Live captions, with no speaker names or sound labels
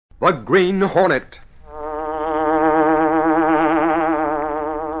the Green Hornet.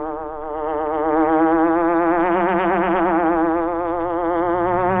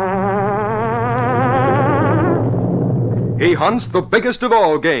 He hunts the biggest of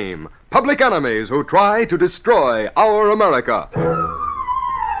all game, public enemies who try to destroy our America.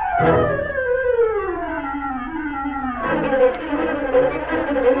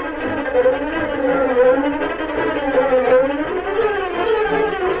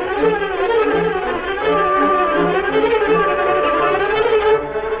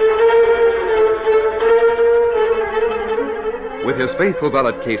 With his faithful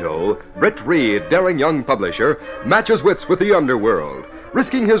valet Cato, Britt Reed, daring young publisher, matches wits with the underworld,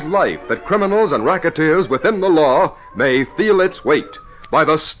 risking his life that criminals and racketeers within the law may feel its weight by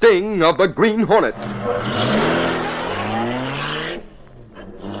the sting of the Green Hornet.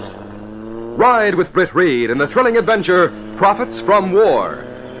 Ride with Britt Reed in the thrilling adventure, Profits from War.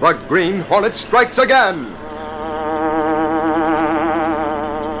 The Green Hornet strikes again.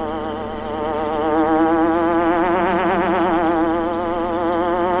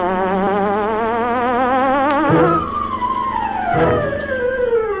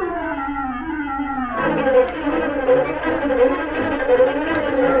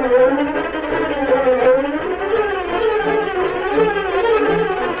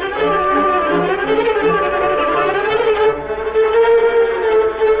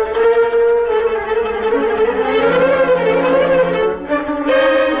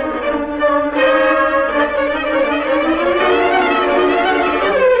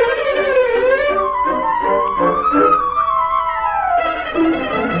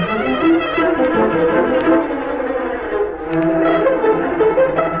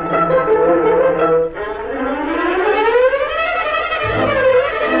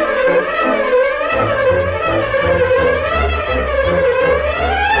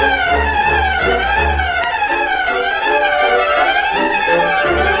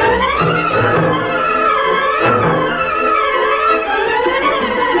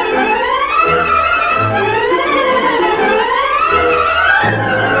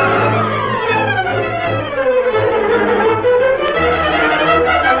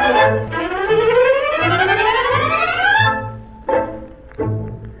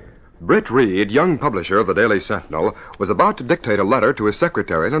 Britt Reed, young publisher of the Daily Sentinel, was about to dictate a letter to his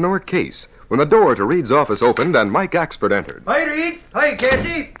secretary, Lenore Case, when the door to Reed's office opened and Mike Axford entered. Hi, Reed. Hi,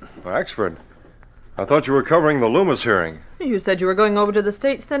 Casey. Axford, I thought you were covering the Loomis hearing. You said you were going over to the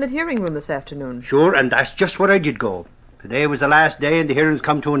State Senate hearing room this afternoon. Sure, and that's just what I did go. Today was the last day and the hearing's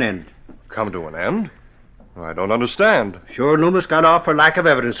come to an end. Come to an end? I don't understand. Sure, Loomis got off for lack of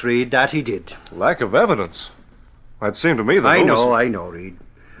evidence, Reed. That he did. Lack of evidence? It seemed to me that I Loomis... know, Reed.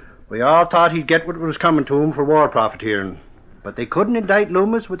 We all thought he'd get what was coming to him for war profiteering. But they couldn't indict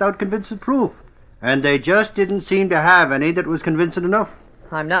Loomis without convincing proof. And they just didn't seem to have any that was convincing enough.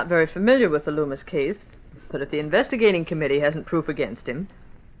 I'm not very familiar with the Loomis case, but if the investigating committee hasn't proof against him,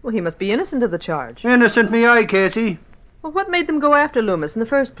 well, he must be innocent of the charge. Innocent me I, Casey. Well, what made them go after Loomis in the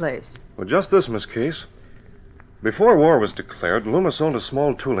first place? Well, just this, Miss Case. Before war was declared, Loomis owned a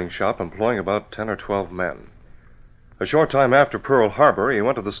small tooling shop employing about 10 or 12 men. A short time after Pearl Harbor, he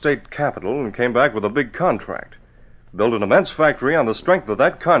went to the state capitol and came back with a big contract. Built an immense factory on the strength of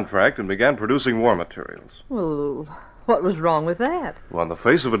that contract and began producing war materials. Well, what was wrong with that? Well, on the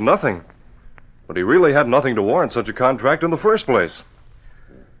face of it, nothing. But he really had nothing to warrant such a contract in the first place.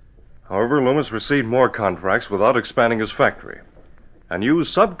 However, Loomis received more contracts without expanding his factory, and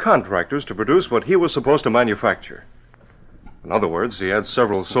used subcontractors to produce what he was supposed to manufacture. In other words, he had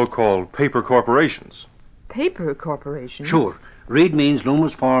several so-called paper corporations. Paper corporation? Sure. Reed means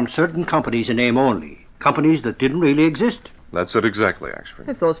Loomis formed certain companies in name only. Companies that didn't really exist. That's it exactly, Axford.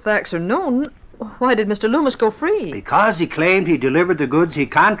 If those facts are known, why did Mr. Loomis go free? Because he claimed he delivered the goods he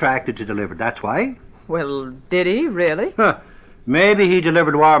contracted to deliver, that's why. Well, did he, really? Maybe he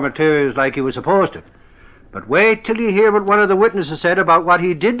delivered war materials like he was supposed to. But wait till you hear what one of the witnesses said about what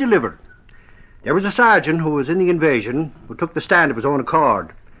he did deliver. There was a sergeant who was in the invasion who took the stand of his own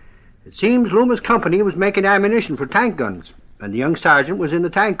accord. It seems Loomis' company was making ammunition for tank guns, and the young sergeant was in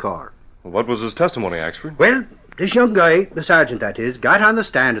the tank corps. Well, what was his testimony, Axford? Well, this young guy, the sergeant that is, got on the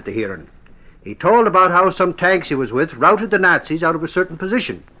stand at the hearing. He told about how some tanks he was with routed the Nazis out of a certain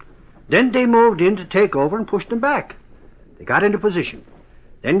position. Then they moved in to take over and pushed them back. They got into position,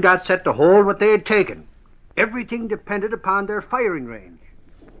 then got set to hold what they had taken. Everything depended upon their firing range.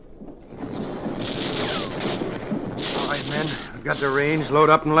 All right, men. I've got the range. Load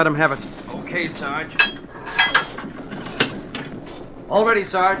up and let them have it. Okay, Sarge. All ready,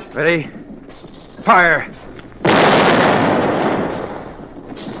 Sarge. Ready? Fire!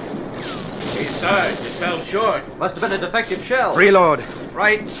 Sarge, it fell short. Must have been a defective shell. Reload.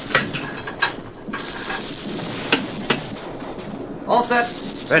 Right. All set.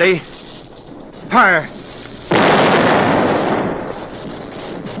 Ready? Fire.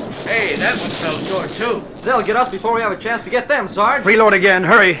 Hey, that one fell short, too. They'll get us before we have a chance to get them, Sarge. Reload again.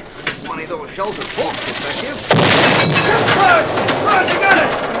 Hurry. Funny, those shells are both defective. Sarge, you got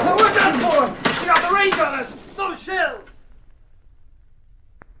it! We're done for! We got the range on us! Those shells!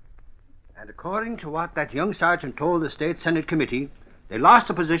 And according to what that young sergeant told the State Senate Committee, they lost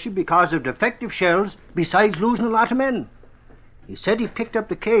the position because of defective shells, besides losing a lot of men. He said he picked up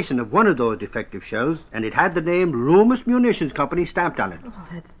the casing of one of those defective shells, and it had the name Loomis Munitions Company stamped on it. Oh,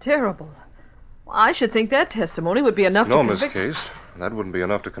 that's terrible. Well, I should think that testimony would be enough No, to Miss convict... Case. That wouldn't be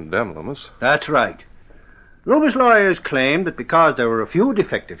enough to condemn Loomis. That's right. Loomis lawyers claimed that because there were a few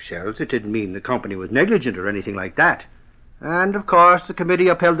defective shells, it didn't mean the company was negligent or anything like that. And, of course, the committee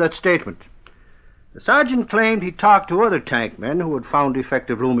upheld that statement. The sergeant claimed he talked to other tank men who had found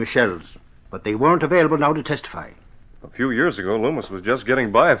defective Loomis shells, but they weren't available now to testify. A few years ago, Loomis was just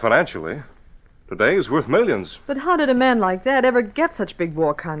getting by financially. Today, he's worth millions. But how did a man like that ever get such big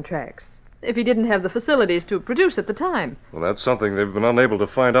war contracts? If he didn't have the facilities to produce at the time. Well, that's something they've been unable to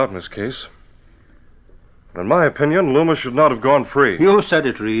find out in this case. In my opinion, Loomis should not have gone free. You said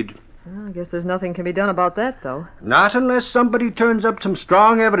it, Reed. Well, I guess there's nothing can be done about that, though. Not unless somebody turns up some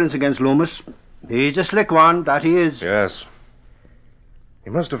strong evidence against Loomis. He's a slick one, that he is. Yes. He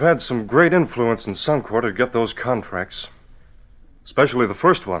must have had some great influence in Suncor to get those contracts. Especially the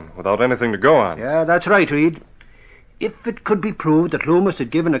first one, without anything to go on. Yeah, that's right, Reed. If it could be proved that Loomis had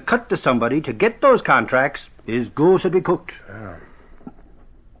given a cut to somebody to get those contracts, his goose would be cooked. Yeah.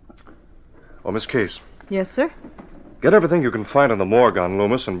 Oh, Miss Case, Yes, sir? get everything you can find in the morgue on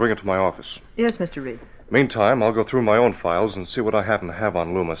Loomis and bring it to my office. Yes, Mr. Reed. Meantime, I'll go through my own files and see what I happen to have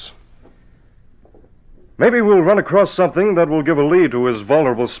on Loomis. Maybe we'll run across something that will give a lead to his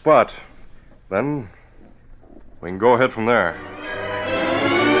vulnerable spot. Then we can go ahead from there.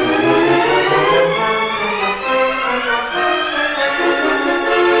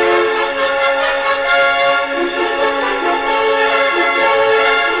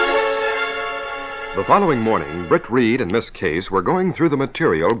 The following morning, Britt Reed and Miss Case were going through the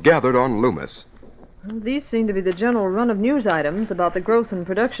material gathered on Loomis. Well, these seem to be the general run of news items about the growth and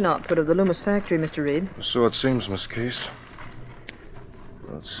production output of the Loomis factory, Mr. Reed. So it seems, Miss Case.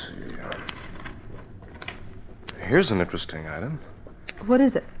 Let's see. Here's an interesting item. What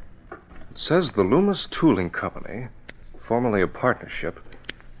is it? It says the Loomis Tooling Company, formerly a partnership,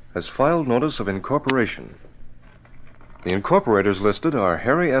 has filed notice of incorporation. The incorporators listed are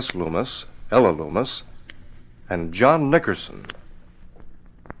Harry S. Loomis, Ella Loomis, and John Nickerson.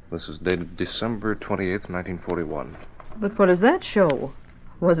 This is dated December 28th, 1941. But what does that show?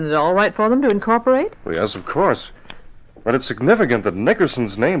 Wasn't it all right for them to incorporate? Well, yes, of course. But it's significant that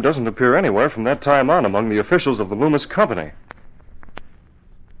Nickerson's name doesn't appear anywhere from that time on among the officials of the Loomis Company.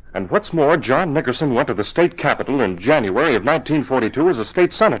 And what's more, John Nickerson went to the state capitol in January of 1942 as a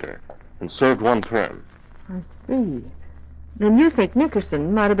state senator and served one term. I see. Then you think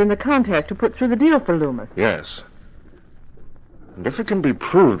Nickerson might have been the contact who put through the deal for Loomis? Yes. And if it can be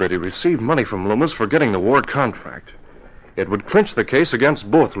proved that he received money from Loomis for getting the war contract, it would clinch the case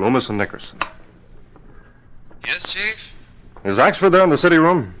against both Loomis and Nickerson. Yes, Chief? Is Axford there in the city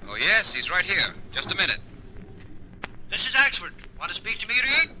room? Oh, yes, he's right here. Just a minute. This is Axford. Want to speak to me,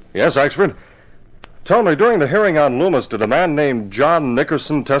 Reed? Yes, Axford. Tell me, during the hearing on Loomis, did a man named John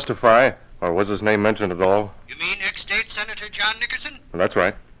Nickerson testify, or was his name mentioned at all? You mean ex-state Senator John Nickerson? That's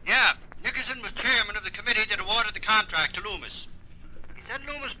right. Yeah. Nickerson was chairman of the committee that awarded the contract to Loomis. He said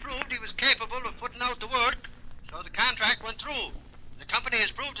Loomis proved he was capable of putting out the work, so the contract went through. The company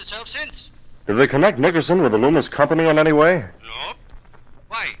has proved itself since. Did they connect Nickerson with the Loomis Company in any way? No.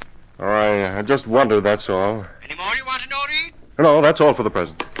 Why? Oh, I just wondered, that's all. Any more you want to know, Reed? No, that's all for the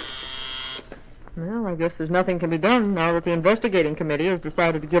present. Well, I guess there's nothing can be done now that the investigating committee has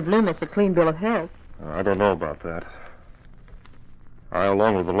decided to give Loomis a clean bill of health. I don't know about that. I,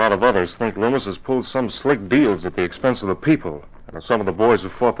 along with a lot of others, think Loomis has pulled some slick deals at the expense of the people and of some of the boys who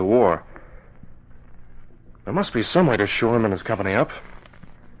fought the war. There must be some way to shore him and his company up.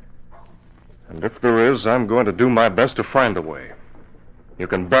 And if there is, I'm going to do my best to find a way. You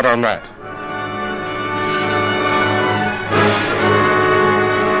can bet on that.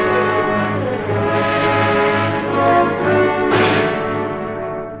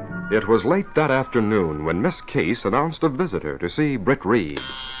 It was late that afternoon when Miss Case announced a visitor to see Britt Reed.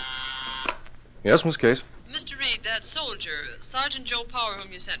 Yes, Miss Case? Mr. Reed, that soldier, Sergeant Joe Power,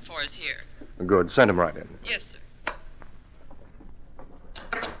 whom you sent for, is here. Good. Send him right in. Yes, sir.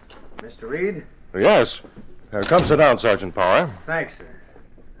 Mr. Reed? Yes. Come sit down, Sergeant Power. Thanks, sir.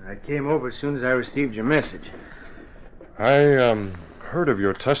 I came over as soon as I received your message. I heard of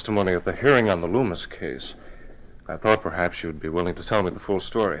your testimony at the hearing on the Loomis case. I thought perhaps you'd be willing to tell me the full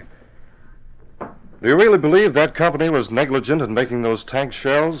story. Do you really believe that company was negligent in making those tank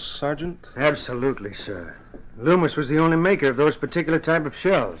shells, Sergeant? Absolutely, sir. Loomis was the only maker of those particular type of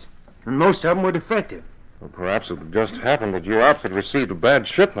shells, and most of them were defective. Well, perhaps it just happened that your outfit received a bad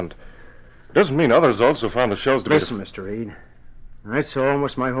shipment. It doesn't mean others also found the shells to be... Listen, Mr. Reed. I saw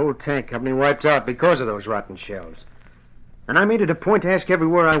almost my whole tank company wiped out because of those rotten shells. And I made it a point to ask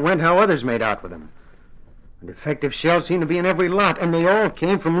everywhere I went how others made out with them. The defective shells seemed to be in every lot, and they all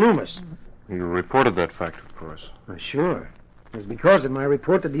came from Loomis. You reported that fact, of course. Sure. It was because of my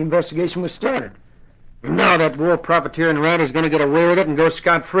report that the investigation was started. And now that war profiteering rat is going to get away with it and go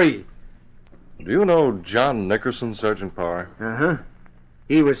scot-free. Do you know John Nickerson, Sergeant Power? Uh-huh.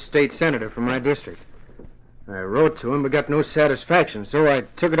 He was state senator from my district. I wrote to him but got no satisfaction, so I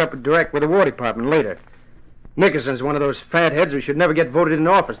took it up direct with the War Department later. Nickerson's one of those fatheads who should never get voted in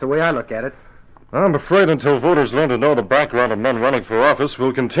office, the way I look at it. I'm afraid until voters learn to know the background of men running for office,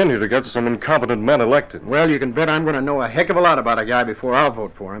 we'll continue to get some incompetent men elected. Well, you can bet I'm going to know a heck of a lot about a guy before I'll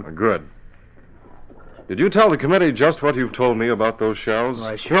vote for him. Good. Did you tell the committee just what you've told me about those shells?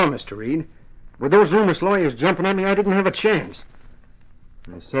 Why, sure, Mr. Reed. With those Loomis lawyers jumping on me, I didn't have a chance.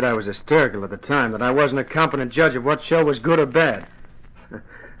 I said I was hysterical at the time, that I wasn't a competent judge of what shell was good or bad.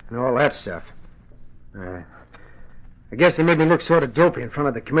 And all that stuff. I guess they made me look sort of dopey in front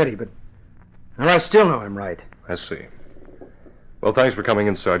of the committee, but... Well, I still know I'm right. I see. Well, thanks for coming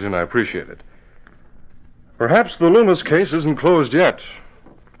in, Sergeant. I appreciate it. Perhaps the Loomis case isn't closed yet.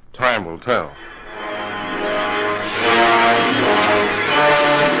 Time will tell.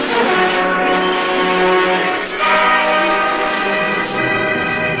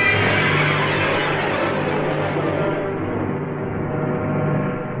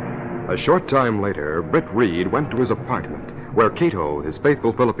 A short time later, Britt Reed went to his apartment, where Cato, his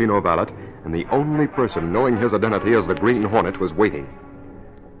faithful Filipino valet, and the only person knowing his identity as the Green Hornet, was waiting.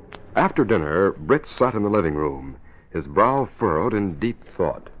 After dinner, Britt sat in the living room, his brow furrowed in deep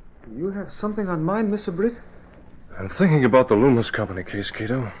thought. You have something on mind, Mr. Britt? I'm thinking about the Loomis Company case,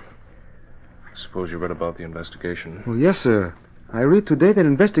 Cato. I suppose you read about the investigation. Oh, yes, sir. I read today that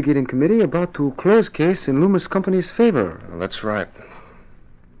investigating committee about to close case in Loomis Company's favor. Well, that's right.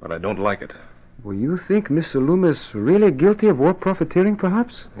 But I don't like it. Well, you think Mr. Loomis really guilty of war profiteering,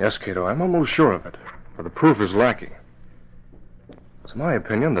 perhaps? Yes, Cato, I'm almost sure of it. But the proof is lacking. It's my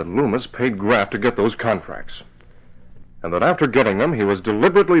opinion that Loomis paid graft to get those contracts. And that after getting them, he was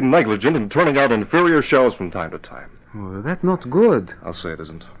deliberately negligent in turning out inferior shells from time to time. Well, that's not good. I'll say it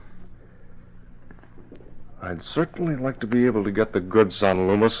isn't. I'd certainly like to be able to get the goods on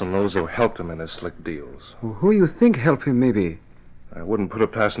Loomis and those who helped him in his slick deals. Well, who you think helped him, maybe? I wouldn't put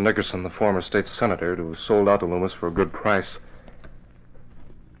it past Nickerson, the former state senator, to have sold out to Loomis for a good price.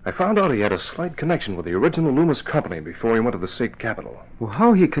 I found out he had a slight connection with the original Loomis company before he went to the state capitol. Well,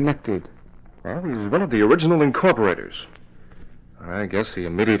 how he connected? Well, he was one of the original incorporators. I guess he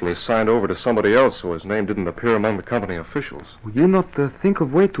immediately signed over to somebody else so his name didn't appear among the company officials. Will you not think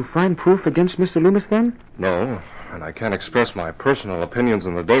of way to find proof against Mr. Loomis, then? No, and I can't express my personal opinions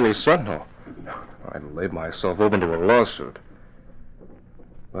in the Daily Sentinel. I'd laid myself open to a lawsuit.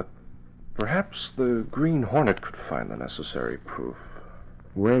 But perhaps the Green Hornet could find the necessary proof.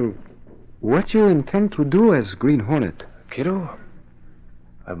 Well, what you intend to do as Green Hornet? Cato,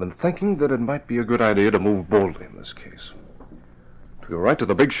 I've been thinking that it might be a good idea to move boldly in this case. To go right to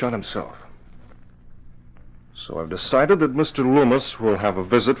the big shot himself. So I've decided that Mr. Loomis will have a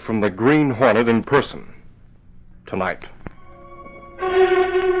visit from the Green Hornet in person. Tonight.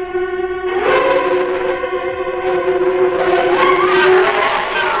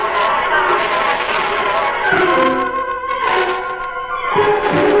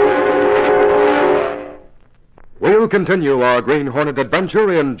 We'll continue our Green Hornet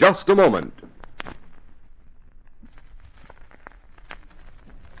adventure in just a moment.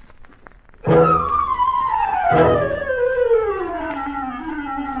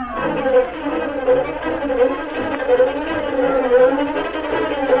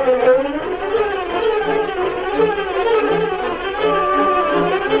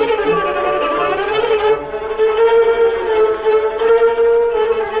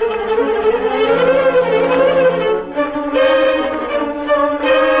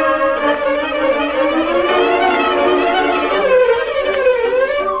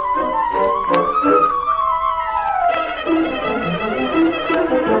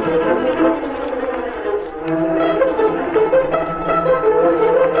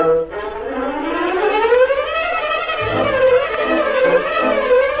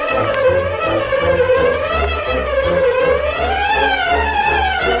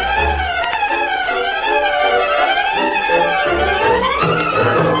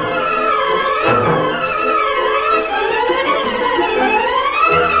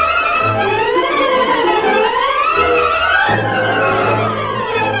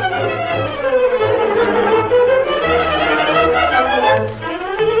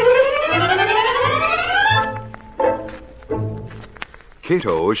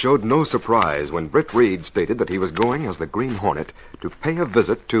 Cato showed no surprise when Britt Reed stated that he was going as the Green Hornet to pay a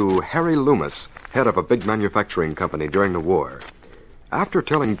visit to Harry Loomis, head of a big manufacturing company during the war. After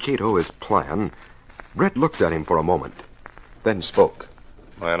telling Cato his plan, Britt looked at him for a moment, then spoke.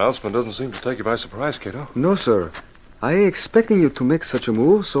 My announcement doesn't seem to take you by surprise, Cato. No, sir. I expecting you to make such a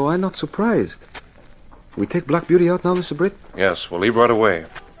move, so I'm not surprised. We take Black Beauty out now, Mr. Britt? Yes, we'll leave right away.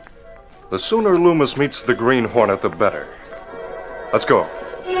 The sooner Loomis meets the Green Hornet, the better. Let's go.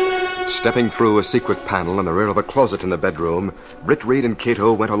 Stepping through a secret panel in the rear of a closet in the bedroom, Britt Reed and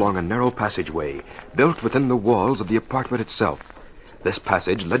Cato went along a narrow passageway built within the walls of the apartment itself. This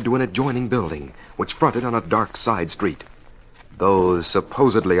passage led to an adjoining building, which fronted on a dark side street. Though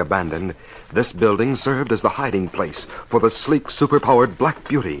supposedly abandoned, this building served as the hiding place for the sleek, superpowered Black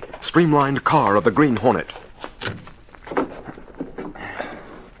Beauty, streamlined car of the Green Hornet.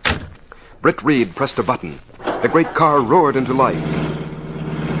 Britt Reed pressed a button. The great car roared into life.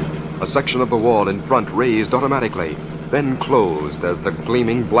 A section of the wall in front raised automatically, then closed as the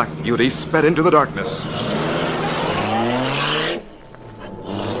gleaming Black Beauty sped into the darkness.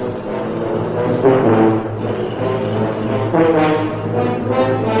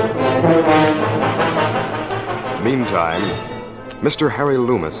 Meantime, Mr. Harry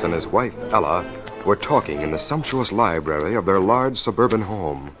Loomis and his wife, Ella, were talking in the sumptuous library of their large suburban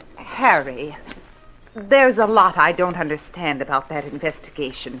home. Harry, there's a lot I don't understand about that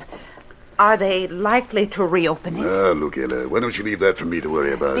investigation. Are they likely to reopen it? Look, Ella, why don't you leave that for me to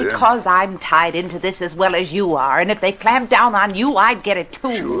worry about, Because I'm tied into this as well as you are, and if they clamp down on you, I'd get it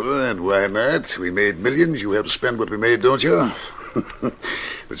too. Sure, and why not? We made millions. You have to spend what we made, don't you?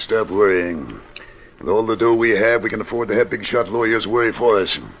 But stop worrying. With all the dough we have, we can afford to have big-shot lawyers worry for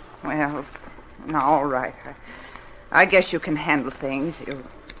us. Well, all right. I guess you can handle things.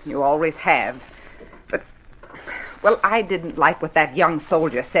 You always have. But, well, I didn't like what that young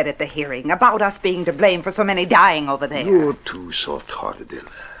soldier said at the hearing about us being to blame for so many dying over there. You're too soft-hearted,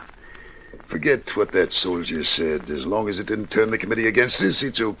 Ella. Forget what that soldier said. As long as it didn't turn the committee against us,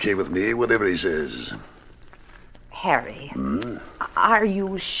 it's okay with me, whatever he says. Harry, are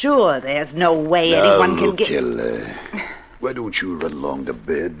you sure there's no way anyone can get... Ella, why don't you run along to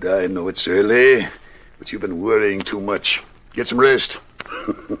bed? I know it's early, but you've been worrying too much. Get some rest.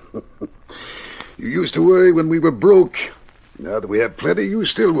 You used to worry when we were broke. Now that we have plenty, you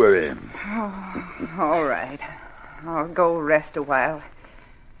still worry. Oh, all right. I'll go rest a while.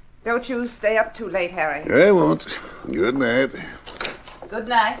 Don't you stay up too late, Harry. I won't. Good night. Good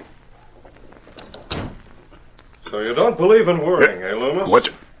night. So you don't believe in worrying, eh, Loomis? What?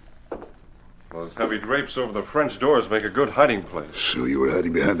 Those heavy drapes over the French doors make a good hiding place. So you were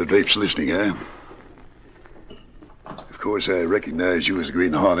hiding behind the drapes listening, eh? Of course, I recognize you as the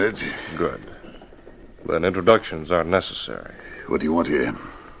Green Hornet. Good. Then introductions aren't necessary. What do you want here?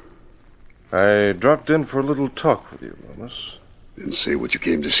 I dropped in for a little talk with you, Loomis. Then say what you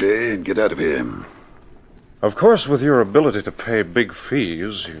came to say and get out of here. Of course, with your ability to pay big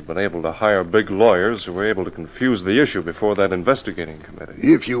fees, you've been able to hire big lawyers who were able to confuse the issue before that investigating committee.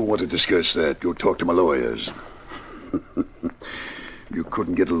 If you want to discuss that, go talk to my lawyers. You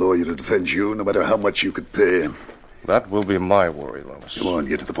couldn't get a lawyer to defend you, no matter how much you could pay. That will be my worry, Loomis. Come on,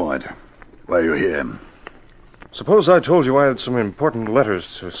 get to the point. Why are you here? Suppose I told you I had some important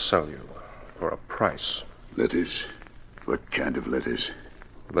letters to sell you for a price. Letters? What kind of letters?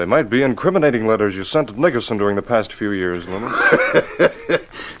 They might be incriminating letters you sent to Nickerson during the past few years, Loomis.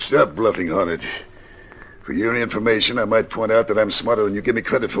 Stop bluffing, Hornet. For your information, I might point out that I'm smarter than you give me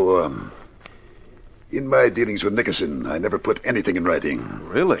credit for. In my dealings with Nickerson, I never put anything in writing.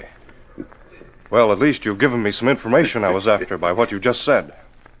 Really? Well, at least you've given me some information I was after by what you just said.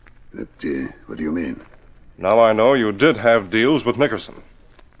 What do you mean? Now I know you did have deals with Nickerson.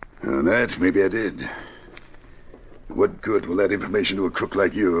 Oh, that, maybe I did. What good will that information do a crook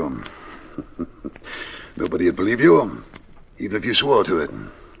like you? Nobody would believe you, even if you swore to it.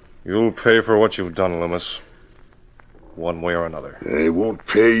 You'll pay for what you've done, Loomis. One way or another. I won't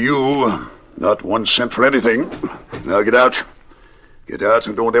pay you. Not 1 cent for anything. Now get out. Get out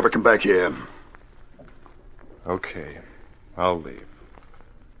and don't ever come back here. Okay. I'll leave.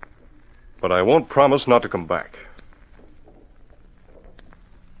 But I won't promise not to come back.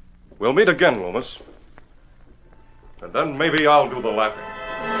 We'll meet again, Loomis. And then maybe I'll do the laughing.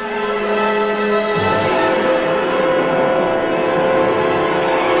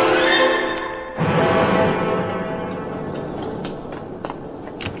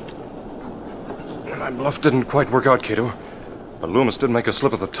 My bluff didn't quite work out, Cato. But Loomis did make a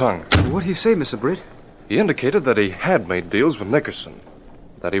slip of the tongue. What'd he say, Mr. Britt? He indicated that he had made deals with Nickerson.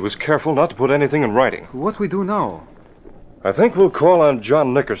 That he was careful not to put anything in writing. What we do now? I think we'll call on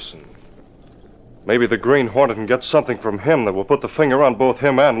John Nickerson. Maybe the Green Hornet can get something from him that will put the finger on both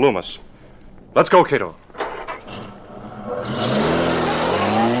him and Loomis. Let's go, Cato.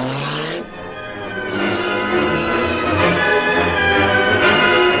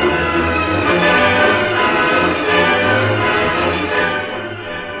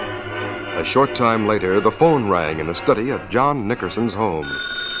 A short time later, the phone rang in the study of John Nickerson's home.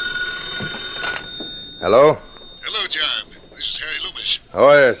 Hello? Hello, John. This is Harry Loomis.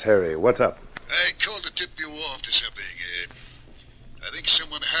 Oh, yes, Harry. What's up? I called to tip you off to something. I think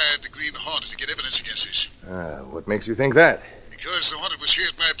someone hired the Green Hornet to get evidence against us. What makes you think that? Because the Hornet was here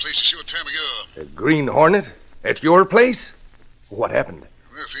at my place a short time ago. The Green Hornet? At your place? What happened? Nothing.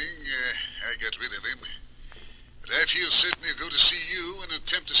 I got rid of him. But I feel certain he'll go to see you and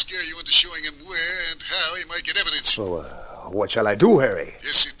attempt to scare you into showing him where and how he might get evidence. So, what shall I do, Harry?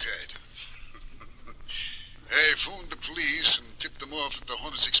 Just sit tight. I phoned the police and tipped them off that the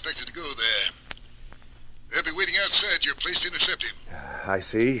Hornet's expected to go there. They'll be waiting outside your place to intercept him. I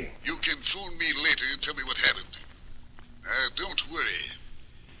see. You can phone me later and tell me what happened. Now, don't worry.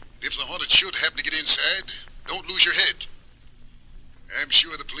 If the Hornet should happen to get inside, don't lose your head. I'm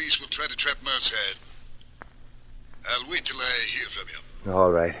sure the police will try to trap him outside. I'll wait till I hear from you.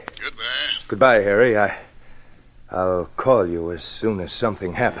 All right. Goodbye. Goodbye, Harry. I'll call you as soon as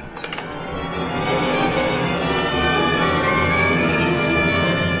something happens.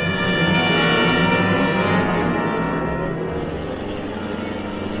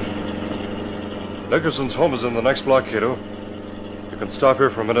 Nickerson's home is in the next block, Cato. You can stop here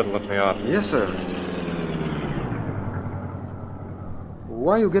for a minute and let me out. Yes, sir.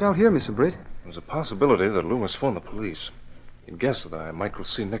 Why you get out here, Mr. Britt? There's a possibility that Loomis phoned the police. He'd guessed that I might go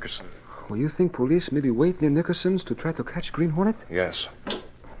see Nickerson. Well, you think police maybe wait near Nickerson's to try to catch Green Hornet? Yes.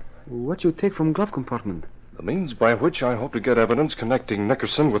 What you take from glove compartment? The means by which I hope to get evidence connecting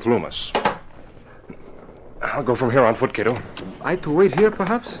Nickerson with Loomis. I'll go from here on foot, Cato. I to wait here,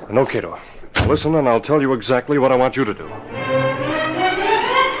 perhaps? No, Cato. Listen, and I'll tell you exactly what I want you to do.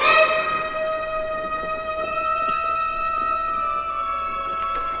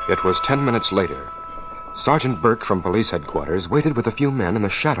 It was 10 minutes later. Sergeant Burke from police headquarters waited with a few men in the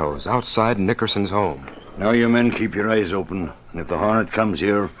shadows outside Nickerson's home. Now, you men, keep your eyes open. And if the Hornet comes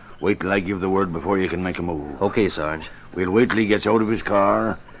here, wait till I give the word before you can make a move. Okay, Sarge. We'll wait till he gets out of his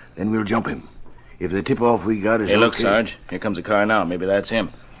car, then we'll jump him. If the tip-off we got is Hey, look, okay... Sarge. Here comes a car now. Maybe that's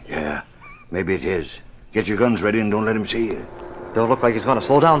him. Yeah, maybe it is. Get your guns ready and don't let him see you. Don't look like he's going to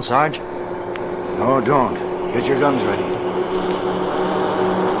slow down, Sarge. No, don't. Get your guns ready.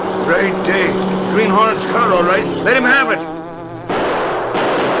 Great day. Green Hornet's car, all right. Let him have it.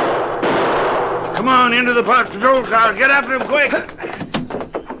 Come on, into the patrol car. Get after him quick.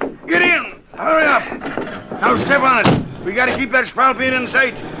 Get in. Hurry up. Now step on it. We got to keep that spalpeen in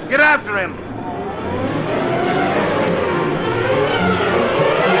sight. Get after him.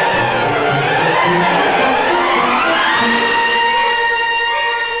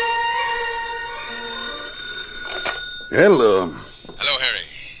 Hello. Hello, Harry.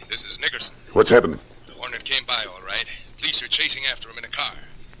 This is Nickerson. What's happened? The Hornet came by, all right. Police are chasing after him in a car.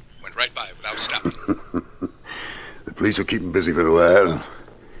 Went right by without stopping. The police will keep him busy for a while.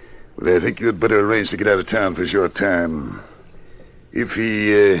 But I think you'd better arrange to get out of town for a short time. If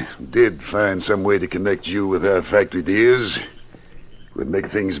he did find some way to connect you with our factory deals, it would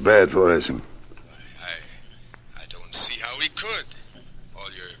make things bad for us. I don't see how he could. All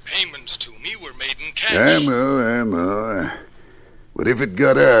your payments to me were made in cash. I know. But if it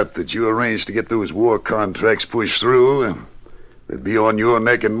got out that you arranged to get those war contracts pushed through, it'd be on your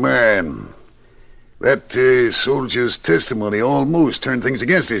neck and mine. That soldier's testimony almost turned things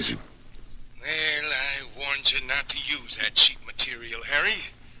against us. Well, I warned you not to use that cheap material, Harry.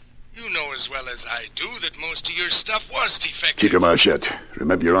 You know as well as I do that most of your stuff was defective. Keep your mouth shut.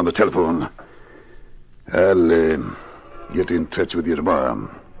 Remember, you're on the telephone. I'll get in touch with you tomorrow.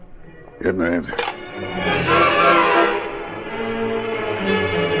 Good night.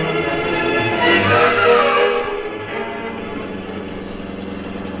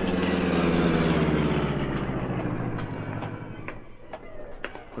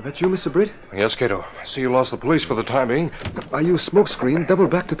 Was that you, Mr. Britt? Yes, Cato. I see you lost the police for the time being. I used smoke screen, double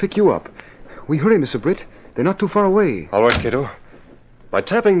back to pick you up. We hurry, Mr. Britt. They're not too far away. All right, Cato. By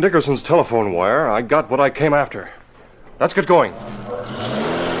tapping Nickerson's telephone wire, I got what I came after. Let's get going.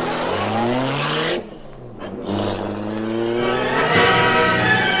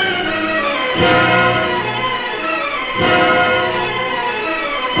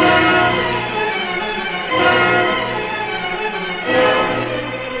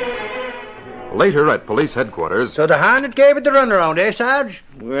 Later at police headquarters... So the Hornet gave it the runaround, eh, Sarge?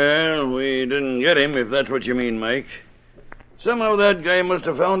 Well, we didn't get him, if that's what you mean, Mike. Somehow that guy must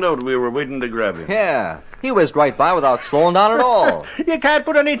have found out we were waiting to grab him. Yeah, he whizzed right by without slowing down at all. You can't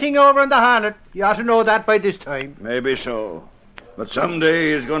put anything over on the Hornet. You ought to know that by this time. Maybe so. But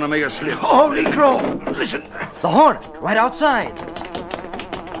someday he's going to make a slip. Holy crow! Listen. The Hornet, right outside.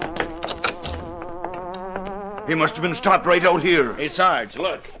 He must have been stopped right out here. Hey, Sarge,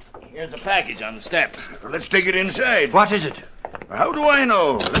 look. Here's a package on the step. Let's take it inside. What is it? How do I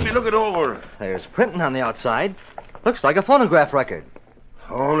know? Let me look it over. There's printing on the outside. Looks like a phonograph record.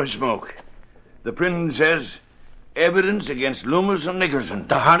 Holy smoke. The printing says, evidence against Loomis and Nickerson.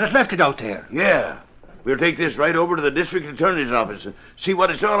 The Hornet left it out there. Yeah. We'll take this right over to the district attorney's office and see what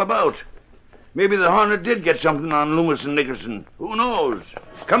it's all about. Maybe the Hornet did get something on Loomis and Nickerson. Who knows?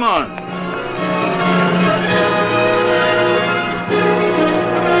 Come on.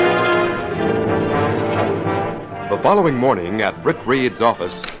 The following morning at Britt Reed's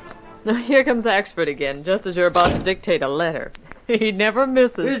office... Now, here comes Axford again, just as you're about to dictate a letter. He never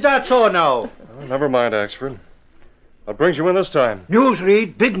misses. Is that so now? Oh, never mind, Axford. What brings you in this time? News,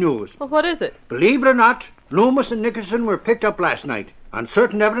 Reed. Big news. Well, what is it? Believe it or not, Loomis and Nickerson were picked up last night on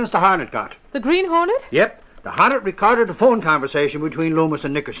certain evidence the Hornet got. The Green Hornet? Yep. The Hornet recorded a phone conversation between Loomis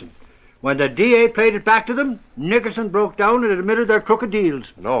and Nickerson. When the DA played it back to them, Nickerson broke down and admitted their crooked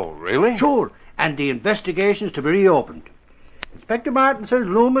deals. No, really? Sure. And the investigation's to be reopened. Inspector Martin says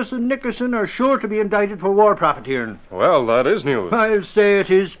Loomis and Nickerson are sure to be indicted for war profiteering. Well, that is news. I'll say it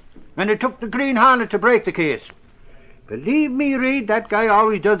is. And it took the Green Hornet to break the case. Believe me, Reed, that guy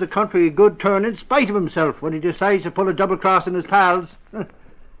always does the country a good turn in spite of himself when he decides to pull a double-cross in his pals.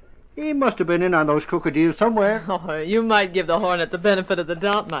 He must have been in on those crooked deals somewhere. Oh, you might give the Hornet the benefit of the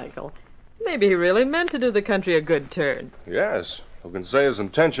doubt, Michael. Maybe he really meant to do the country a good turn. Yes. Who can say his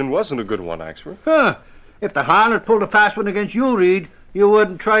intention wasn't a good one, Axford? Huh. If the Hornet pulled a fast one against you, Reed, you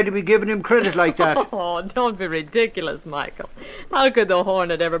wouldn't try to be giving him credit like that. Oh, don't be ridiculous, Michael. How could the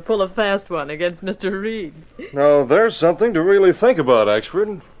Hornet ever pull a fast one against Mr. Reed? Now, there's something to really think about,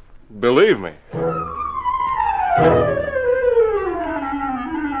 Axford. Believe me.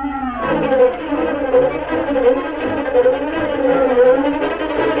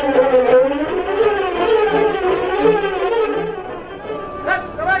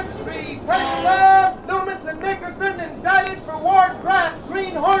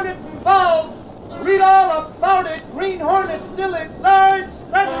 Green Hornet involved. Read all about it. Green Hornet still at large.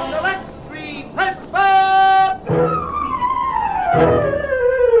 Let's select Street. Press Bob.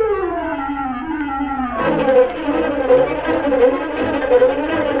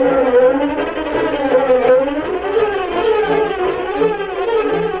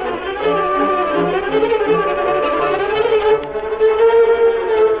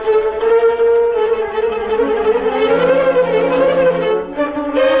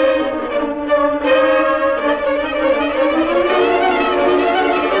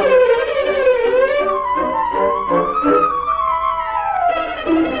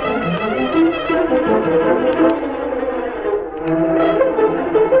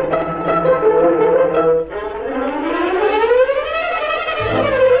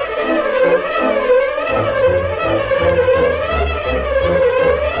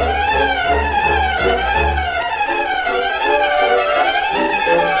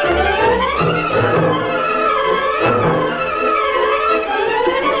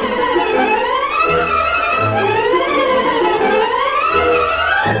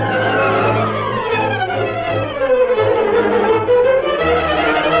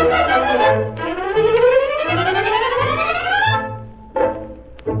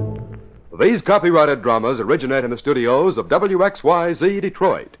 These copyrighted dramas originate in the studios of WXYZ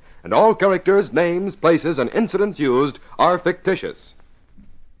Detroit, and all characters, names, places, and incidents used are fictitious.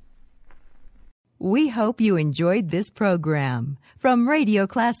 We hope you enjoyed this program from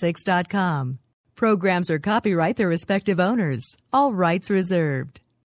RadioClassics.com. Programs are copyright their respective owners. All rights reserved.